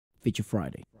Feature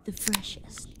Friday. The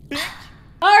freshest. Alright,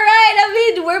 I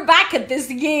mean, we're back at this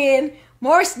again.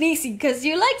 More sneezing, because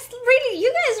you guys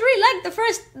really like the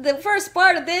first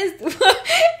part of this. And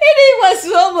it was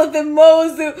some of the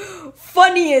most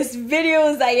funniest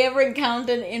videos I ever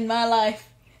encountered in my life.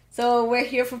 So we're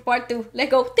here for part 2. Let's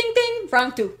go. Ting ting,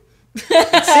 round 2.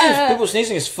 It seems people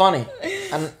sneezing is funny,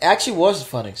 and it actually was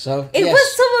funny. So it yes,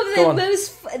 was some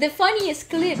of the funniest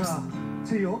clips.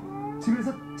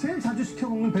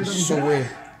 It's so weird.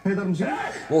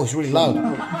 Oh, it's really loud.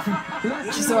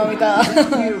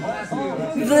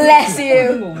 Bless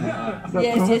you.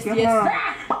 Yes.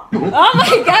 Oh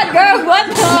my God, girl, what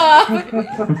the?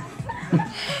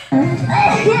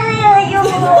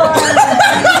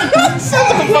 Sounds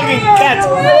like a fucking cat.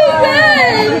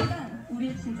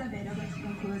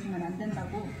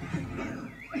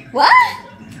 What?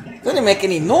 Doesn't make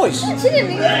any noise. She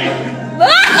didn't even...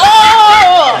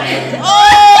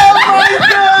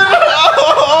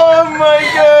 Oh my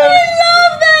God! I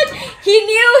love that. He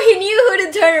knew who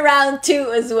to turn around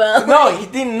to as well. No, he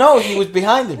didn't know he was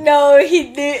behind him. No,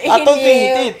 he did. I don't think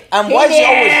he did. And why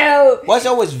is he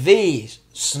always V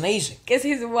sneezing? Because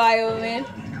he's wild, man.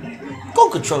 Go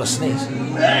control a sneeze.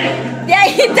 Yeah,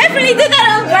 he definitely did that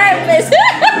on purpose.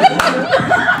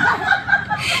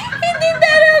 He did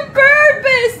that on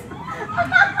purpose.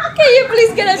 Can you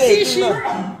please get a tissue?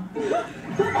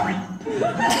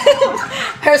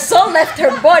 Her soul left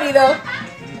her body though.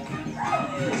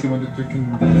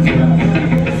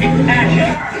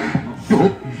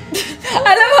 I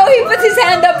love how he puts his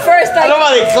hand up first. Like, I love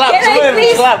how he claps.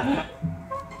 Clap.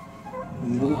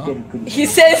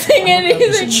 He's sensing it.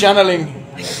 He's like, channeling.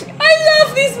 I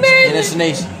love this man. In a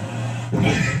sneeze.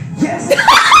 Yes.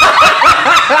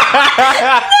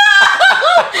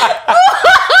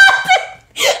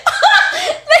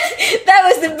 That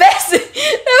was the best.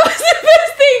 That was the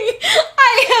best thing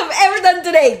I have ever done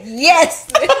today. Yes.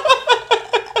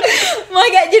 My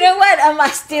God, you know what? I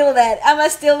must steal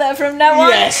that from now on.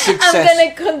 Yes, success. I'm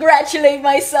gonna congratulate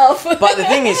myself. But the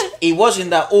thing is, it was in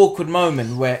that awkward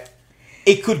moment where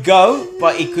it could go,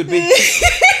 but it could be.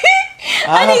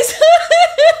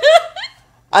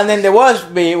 And then there was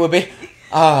me. It would be.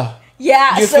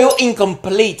 Yeah, you feel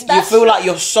incomplete. You feel like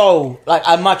your soul. Like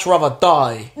I'd much rather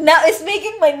die. Now it's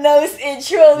making my nose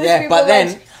itch. All these people but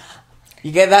then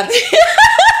you get that.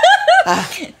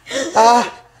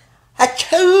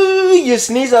 You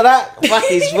sneeze like that. Fuck,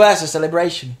 it's worse a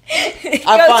celebration.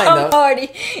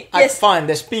 I find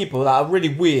there's people that are really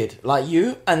weird, like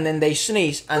you, and then they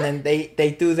sneeze, and then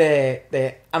they do their.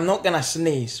 I'm not gonna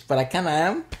sneeze, but I kinda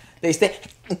am. They stay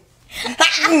like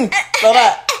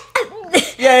that.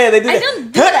 Yeah, they do that. I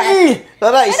don't do that.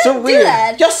 Like that. It's so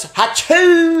weird. Just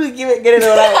achoo, get it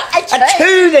all out.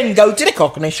 Achoo, then go to the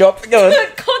cockney shop. Go on.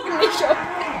 Cockney shop.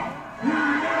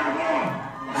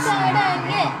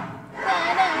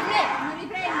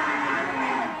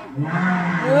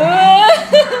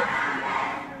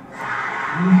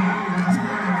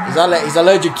 He's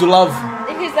allergic to love.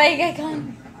 He's like, I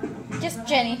can't. Just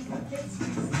Jenny.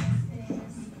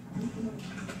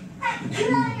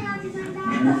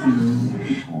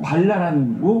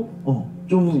 발랄한 거,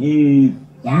 좀 이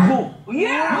무거.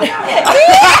 Yeah.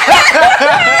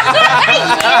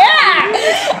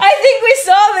 I think we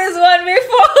saw this one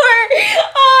before.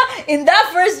 In that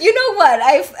first, you know what?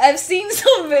 I've seen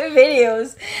some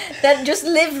videos that just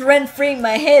live rent free in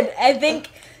my head. I think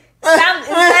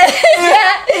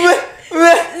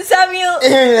Samuel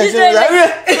he's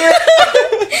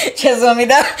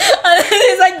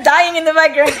like dying in the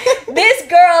background. This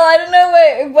girl, I don't know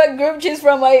what group she's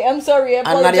from. I'm sorry. I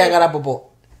apologize. Niagara Popo.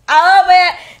 Oh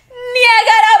man,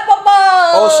 Niagara Popo.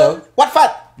 Also, what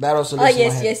fat? That also lives in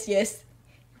my head. Yes.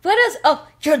 What else? Oh,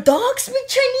 your dogs speak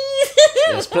Chinese.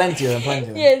 There's plenty of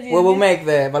them. Yes, we'll make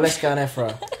the Waleska and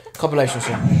Efra compilation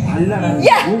soon.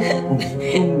 Yeah.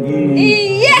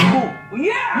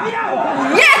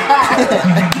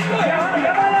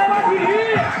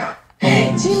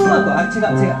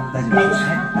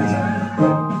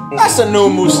 That's a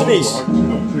normal sneeze.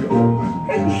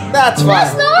 That's fine.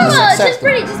 That's normal. Just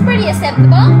pretty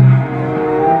acceptable.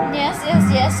 Yes.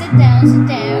 Sit down.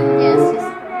 Yes.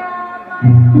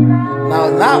 Now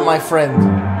that, my friend,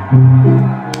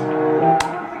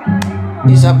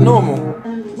 is abnormal.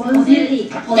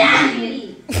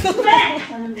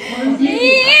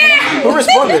 Who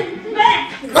responded?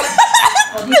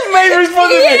 The maid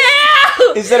responded.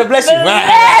 Yeah. Instead of bless you.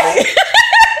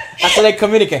 That's how they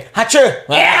communicate. Hachu.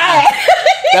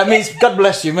 That means God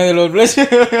bless you. May the Lord bless you.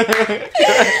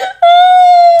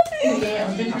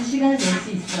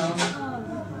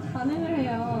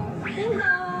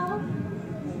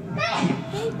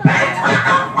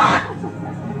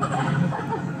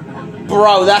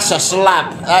 Bro, that's a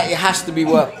slap. It has to be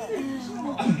work.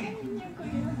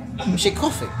 Was she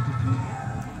coughing?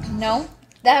 No,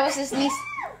 that was his niece.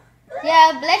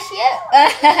 Yeah, bless you.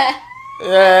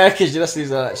 Yeah, because she does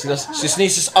sneeze like that. She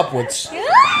sneezes upwards.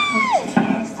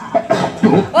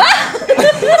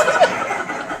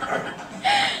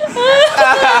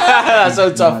 That's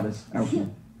so tough. Bless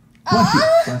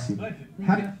you.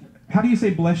 How do you say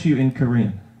bless you in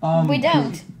Korean? We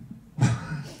don't.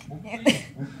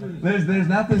 There's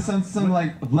nothing some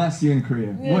like bless you in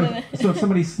Korean. No. So if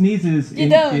somebody sneezes, You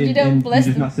don't bless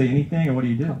you just them. not say anything, or what do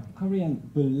you do? Korean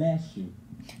bless you.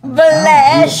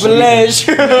 Bless. Bless.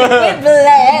 We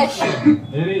bless.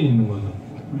 LA에 있는 거죠.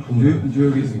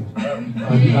 뉴욕에 있어.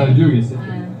 뉴욕에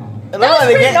있어요. I love how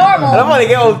they pretty get, normal. I love how they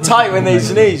get all tight when they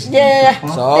sneeze. Yeah.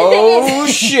 So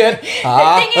shit. thing is,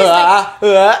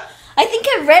 I think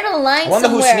I read a line I wonder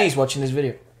who somewhere. sneezed watching this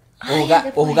video. Or who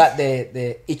yeah, got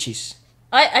the itchies.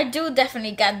 I do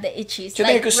definitely got the itchies. Do you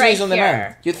think you could sneeze on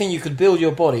demand? Do you think you could build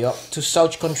your body up to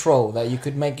such control that you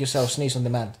could make yourself sneeze on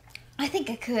demand? I think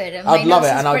I could. I'd love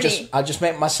it, and I'll just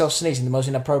make myself sneeze in the most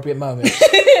inappropriate moments.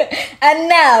 And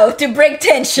now to break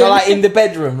tension. So like in the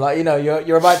bedroom, like you know,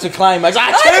 you're about to climax.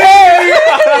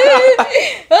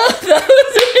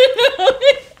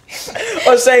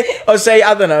 Or say,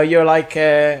 I don't know, you're like,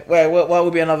 what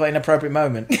would be another inappropriate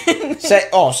moment? Say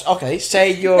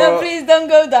you're... No, please don't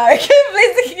go dark.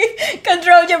 Please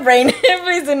control your brain.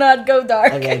 Please do not go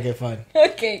dark. Okay, fine.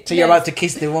 Okay. So you're about to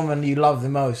kiss the woman you love the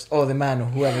most, or the man, or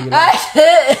whoever you love.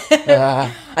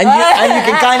 And you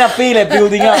can kind of feel it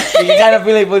building up. You can kind of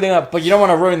feel it building up, but you don't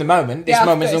want to ruin the moment. These Yeah, of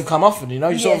moments course. don't come often, you know?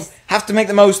 You sort of Yes. have to make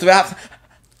the most of it.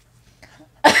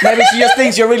 Maybe she just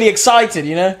thinks you're really excited,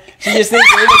 you know? She just thinks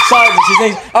you're really excited. She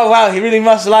thinks, oh wow, he really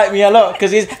must like me a lot,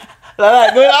 because he's like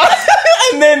that, going,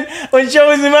 and then when she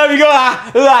opens him up, you go,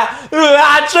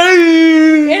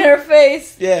 In her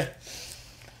face. yeah.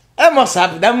 That must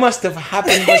happen. That must have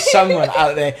happened to someone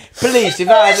out there. Please, if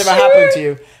that has ever happened to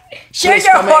you, Share please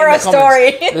your comment in horror the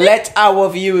comments. story. Let our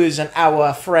viewers and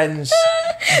our friends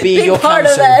be your part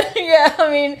counsel. of that. Yeah, I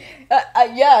mean,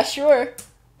 yeah, sure.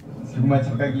 정말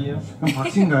착각이에요? 그럼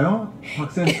박씨인가요?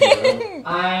 박쌤인가요?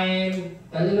 I'm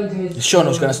Sean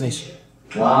was gonna sneeze.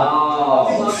 Wow.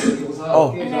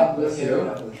 Oh. Bless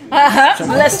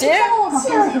you.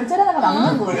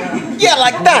 Yeah,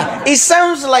 like that. It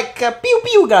sounds like a pew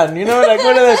pew gun, you know, like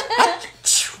one of those.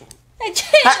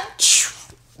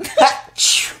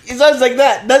 It sounds like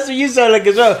that. That's what you sound like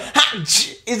as well.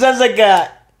 It sounds like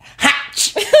a.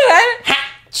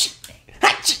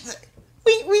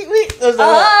 Those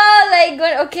are Oh, like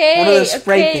good. Okay. One of those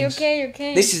spray things.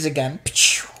 Okay. This is a gun.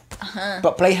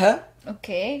 But play her.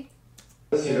 Okay.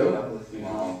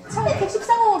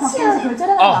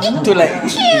 Oh, too late.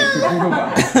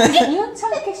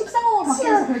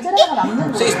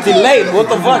 So it's delayed. What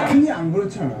the fuck?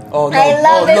 Oh no. I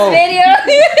love oh, this no. video.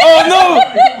 Oh no!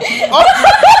 Oh,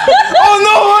 oh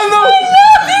no! Oh no!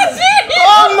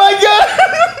 Oh my god!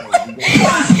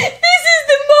 This is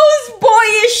the most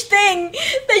boyish thing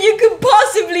that you could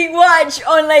possibly watch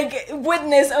on like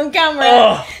witness on camera.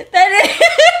 Oh.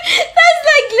 That's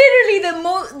like literally the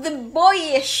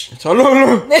boyish. So no.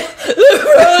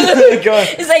 God.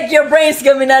 It's like your brain's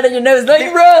coming out of your nose, like We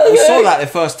bro. saw that the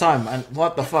first time, and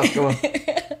what the fuck? Go on.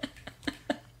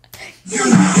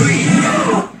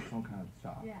 Some kind of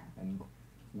shop, and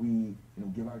we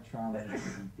give our challenge, we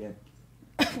get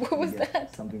What was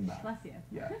that? something back.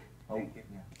 Yeah. Oh, yeah.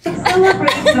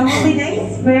 Celebrate the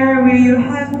holidays where will you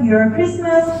have your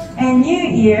Christmas and New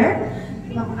Year?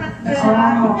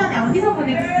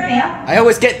 I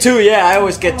always get two. Yeah, I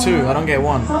always get two. I don't get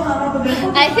one.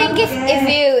 I think if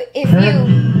you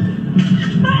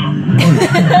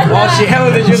Oh, she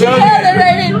held it. she held it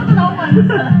right in.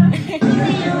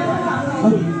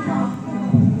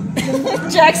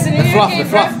 Jackson, The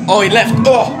fluff. Oh, he left.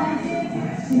 Oh.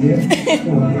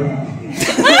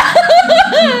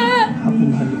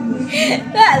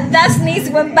 that sneeze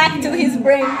went back to his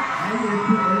brain.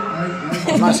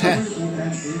 Nice hair.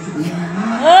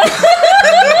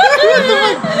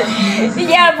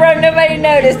 Yeah, bro, nobody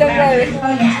noticed. Don't worry.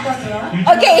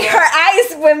 Okay, her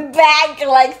eyes went back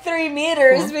like 3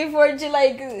 meters before she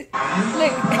like look.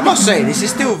 I must say, this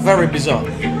is still very bizarre.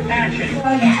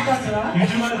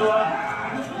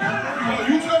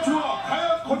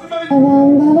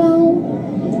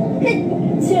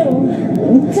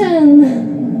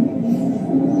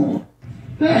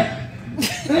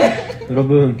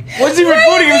 여러분, What's he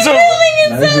recording himself?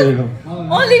 라이브예요.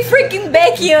 Only freaking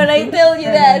Baekhyun, I tell you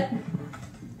that.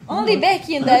 Only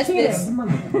Baekhyun does this.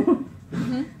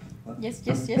 Yes.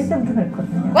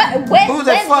 What? When? Who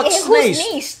the fuck Who sneezed?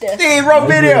 sneezed? Hey, wrong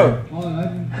video.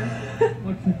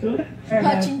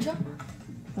 진짜?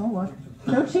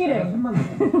 No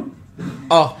cheating.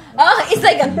 Oh, Oh, it's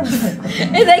like a.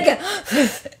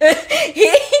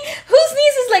 Who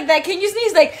sneezes like that? Can you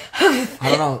sneeze like? I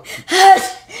don't know.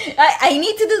 I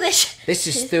need to do this. This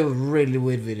is still a really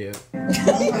weird video.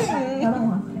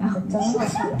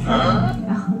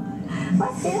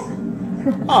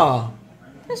 Oh,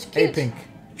 That's hey cute. Pink,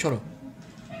 choro.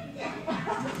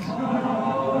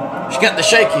 She got the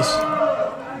shakies.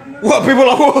 What people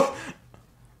are?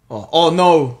 Oh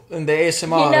no! In the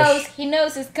ASMR. He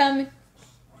knows it's coming.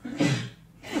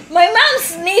 My mom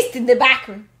sneezed in the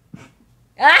background.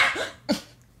 Ah!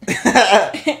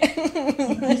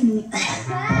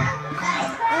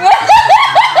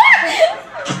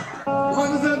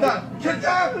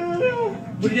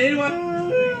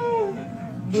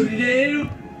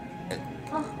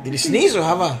 Did he sneeze or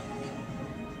have a?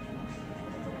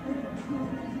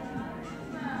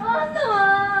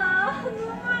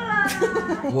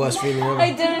 Worst feeling ever.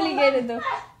 I totally get it though.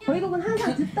 저희곡은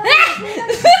항상 듣다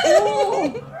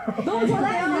너무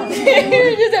좋아요.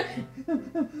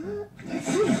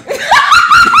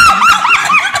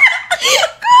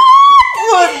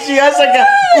 What? She has like a.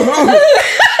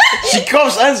 She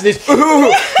coughs and sneezes.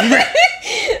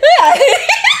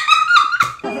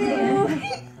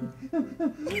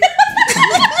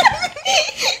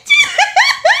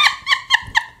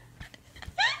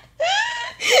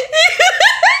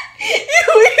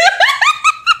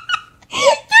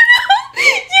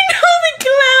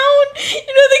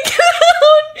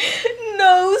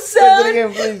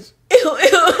 Again, please.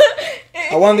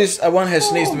 I want this. I want her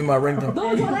sneeze to be my ringtone.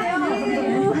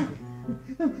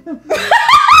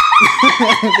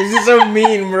 This is so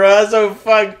mean, bro. So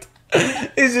fucked.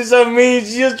 This is so mean.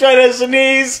 She's just trying to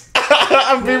sneeze,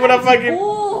 and people are fucking.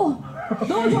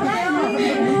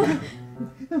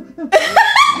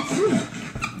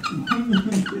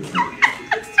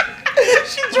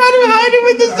 She tried to hide it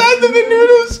with the sound of the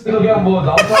noodles. 그냥 뭐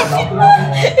나?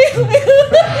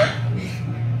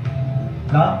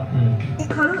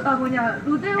 가루 뭐냐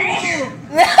로데오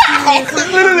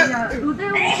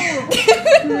로데오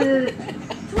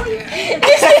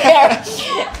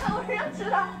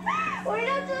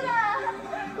올려주라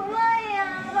고마워요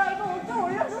나 이거 옷 좀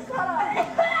올려줄 사람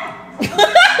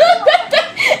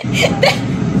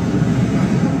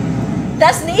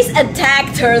That sneeze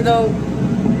attacked her though.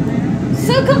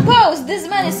 So composed. This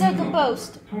man is so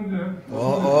composed.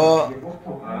 Oh.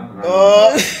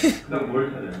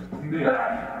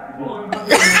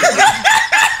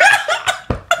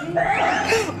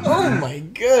 Oh my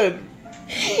god.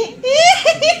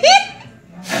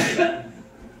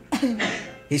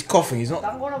 He's coughing. He's not.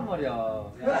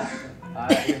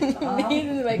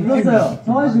 He's like, 불렀어요.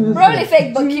 정한 씨 울었어요. probably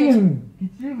fake but cute.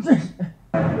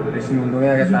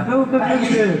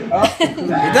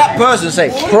 Did that person say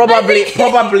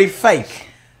probably fake?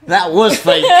 That was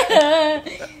fake.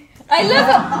 I love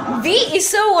how V is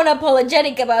so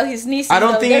unapologetic about his sneezing. I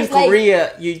don't though. think in There's like-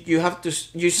 Korea you have to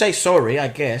you say sorry. I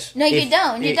guess. No, you If-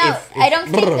 don't. You if- don't. if- I don't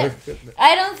think.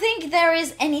 I don't think there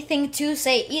is anything to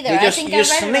say either. You I just- think you I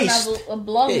just read it sneezed. on a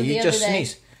blog Yeah, the you other just day.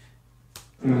 sneeze.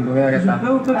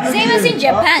 Same as in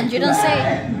Japan. You don't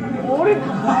say.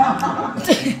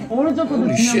 오른쪽 것도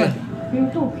Holy shit.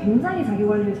 그리고 또 굉장히 자기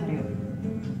관리를 잘해요.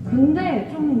 근데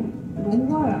좀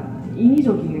뭔가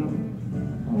인위적이에요.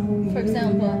 For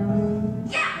example.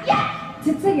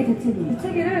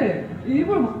 재채기를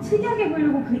일부러 막 특이하게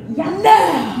보려고 그 얍!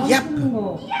 하는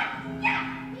거.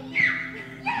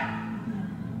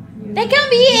 That can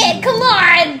be it. Come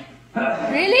on.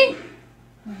 Really?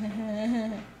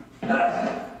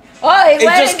 Oh, it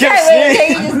just kept You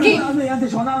just keep. 나도 얘한테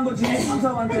전화한 거지.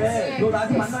 상사한테. 너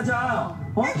나한테 만나자.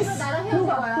 어?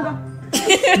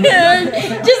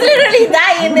 Just literally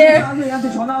die in there. 나도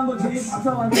얘한테 전화한 거지.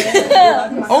 상사한테.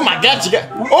 Oh my god! You got.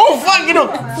 Oh fuck! You know.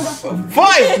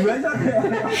 5. 왜 저래?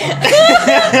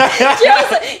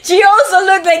 She also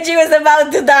looked like she was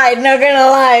about to die. Not gonna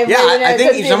lie. Yeah, but, you know, I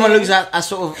think if someone continue. looks at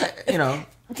sort of, you know.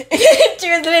 She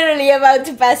was literally about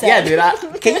to pass out. Yeah, dude.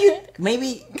 Can you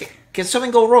maybe can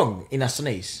something go wrong in a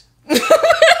sneeze?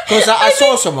 Because I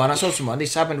saw someone.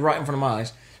 This happened right in front of my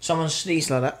eyes. Someone sneezed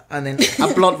like that, and then a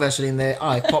blood vessel in their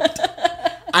eye popped,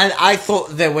 and I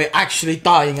thought they were actually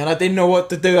dying, and I didn't know what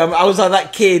to do. I was like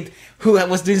that kid who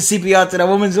was doing CPR to that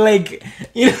woman's leg,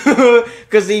 you know,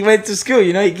 because he went to school.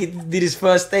 You know, he did his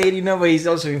first aid. You know, but he's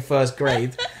also in first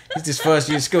grade. It's his first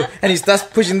year of school, and he starts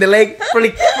pushing the leg, probably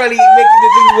making the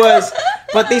thing worse.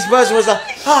 But this person was like,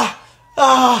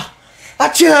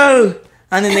 achoo,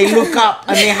 and then they look up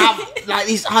and they have like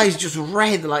these eyes just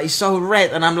red, like it's so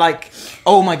red, and I'm like,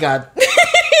 oh my god.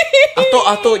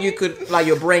 I thought you could, like,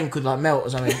 your brain could like melt or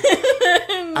something,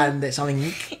 and there's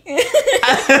something,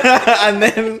 and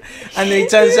then it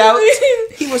turns out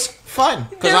he was fine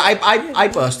because I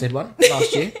bursted one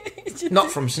last year, not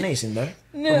from sneezing though,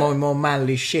 from more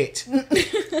manly shit.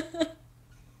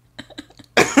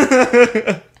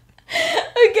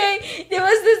 Okay, there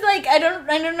was this like I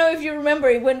don't know if you remember,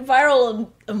 it went viral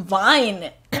on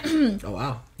Vine. Oh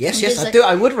wow! Yes, I do.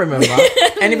 I would remember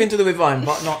anything to do with Vine,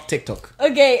 but not TikTok.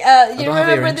 Okay, you don't have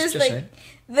remember earrings, this like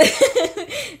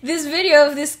this video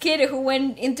of this kid who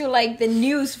went into like the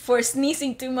news for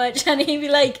sneezing too much, and he'd be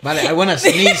like, Vale, I want to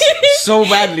sneeze so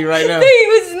badly right now. He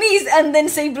would sneeze and then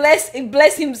say bless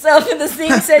himself in the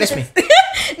same sentence. Me.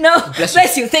 No,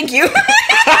 bless you, thank you.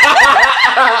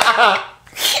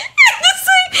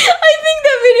 I think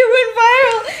that video went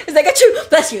viral. It's like, achoo,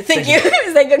 bless you, thank you.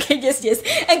 It's like, okay, yes,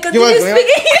 and continue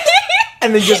speaking.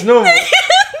 And then just normal.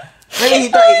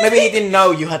 Maybe he didn't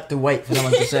know you had to wait for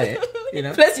someone to say it. You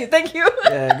know. Bless you, thank you.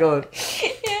 Yeah, go on.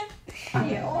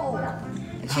 Yeah.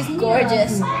 She's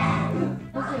gorgeous.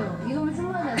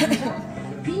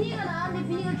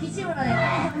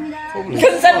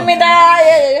 감사합니다.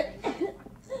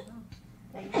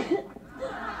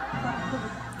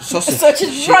 Sausage. Such a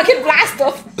rocket blast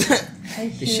off.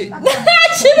 She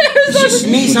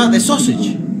sneezed out the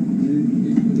sausage.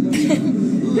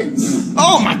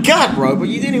 Oh my god, bro! But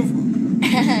you didn't.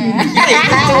 Yeah, you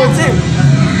did towards him.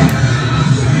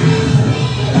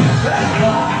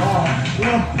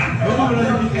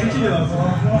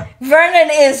 Vernon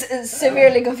is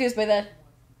severely confused by that.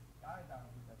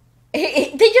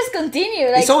 They just continue.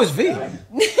 Like, It's always V. yeah,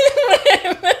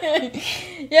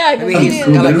 Maybe he's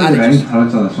continue. got like 멜로디 라인 allergies.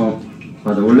 달랐잖아.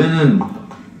 맞아. 원래는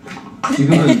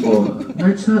지금은 뭐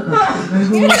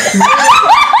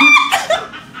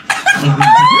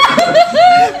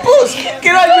Pause.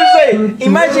 Can I just say?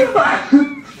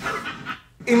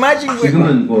 Imagine.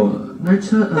 지금은 뭐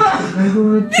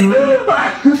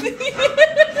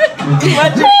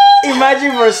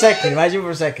Imagine for a second.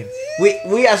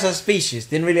 We as a species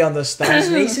didn't really understand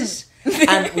sneezes,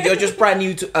 and you're just brand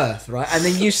new to Earth, right? And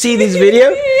then you see this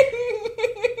video.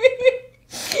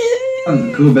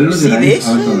 그 멜로디 라인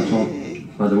달랐잖아.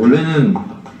 맞아. 원래는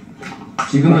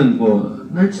지금은 뭐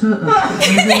Just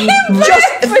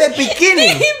the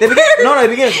beginning. No, the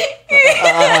beginning.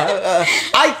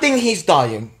 I think he's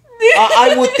dying.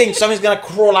 I would think something's gonna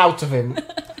crawl out of him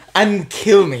and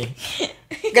kill me.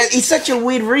 It's such a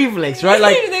weird reflex, right?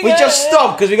 Like we just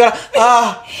stop because we gotta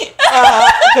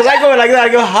because I go like that. I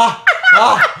go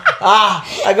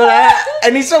I go like that,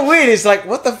 and it's so weird. It's like,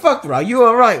 what the fuck, bro? You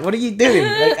alright? What are you doing?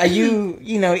 Like, are you?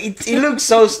 You know, it looks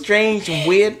so strange and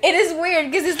weird. It is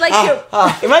weird because it's like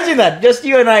Imagine that. Just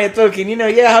you and I are talking. You know,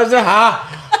 yeah, how's it?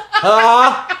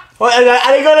 Well, and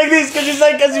I go like this because it's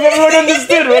like as if everyone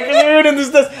understood, right? Because everyone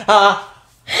understands.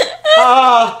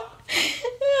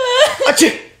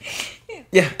 Achoo.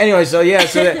 Yeah. Anyway, so yeah,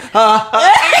 so that, it's like,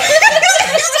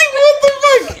 what the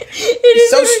fuck? It's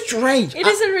so strange. It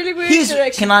is a really weird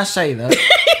interaction. Can I say that?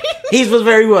 His was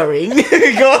very worrying. Go on.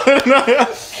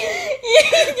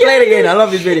 Play it again. I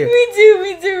love this video. Me too.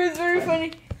 It's very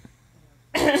funny.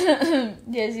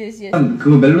 yes. 그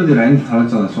멜로디 라인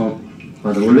달랐잖아.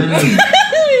 맞아. 원래는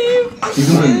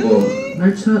지금은 뭐 I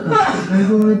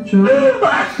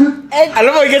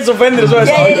love how he gets offended as well.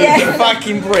 Yeah. You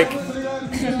fucking prick.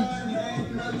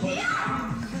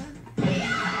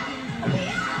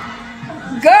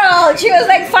 Girl, she was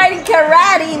like fighting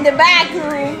karate in the back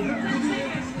room.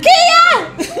 Kia!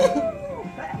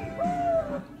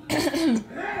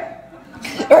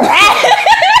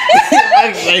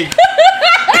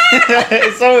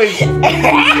 It's always.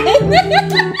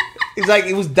 It's like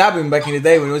it was dabbing back in the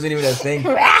day when it wasn't even a thing.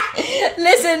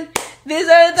 Listen, these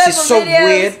are the type This is of so videos.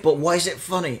 weird, but why is it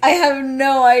funny? I have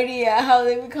no idea how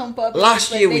they become popular. Last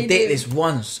but year we they did do. this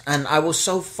once, and I was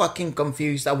so fucking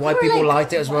confused at why We were people like,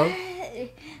 liked it as well. "What?"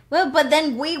 Well, but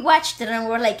then we watched it and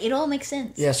we're like, it all makes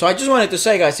sense. Yeah, so I just wanted to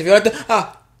say, guys, if you like to